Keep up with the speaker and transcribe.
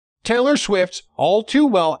Taylor Swift's All Too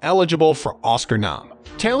Well eligible for Oscar nom.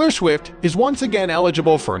 Taylor Swift is once again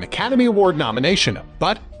eligible for an Academy Award nomination,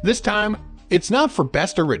 but this time, it's not for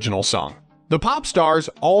Best Original Song. The pop star's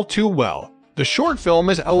All Too Well, the short film,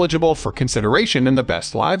 is eligible for consideration in the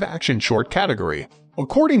Best Live-Action Short category.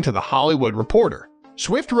 According to The Hollywood Reporter,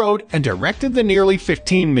 Swift wrote and directed the nearly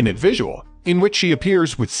 15-minute visual, in which she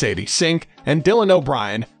appears with Sadie Sink and Dylan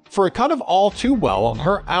O'Brien for a cut of All Too Well on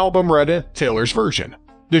her album Retta Taylor's version.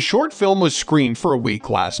 The short film was screened for a week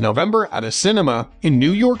last November at a cinema in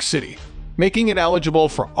New York City, making it eligible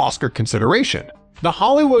for Oscar consideration. The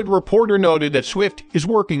Hollywood Reporter noted that Swift is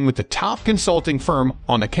working with the top consulting firm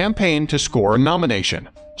on a campaign to score a nomination.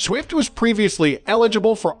 Swift was previously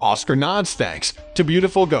eligible for Oscar nods thanks to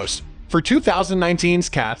Beautiful Ghost, for 2019's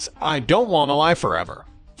Cats, I Don't Wanna Lie Forever,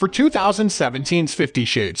 for 2017's 50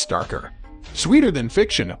 Shades Darker, Sweeter Than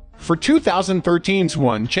Fiction, for 2013's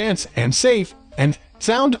One Chance and Safe, and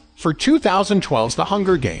Sound for 2012's The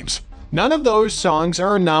Hunger Games. None of those songs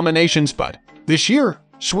are nominations, but this year,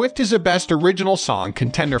 Swift is a Best Original Song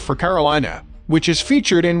contender for Carolina, which is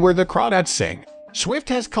featured in Where the Crawdads Sing. Swift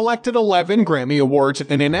has collected 11 Grammy Awards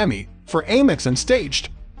and an Emmy for Amex Unstaged.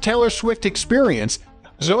 Taylor Swift Experience,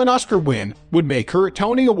 so an Oscar win would make her a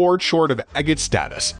Tony Award short of EGOT status.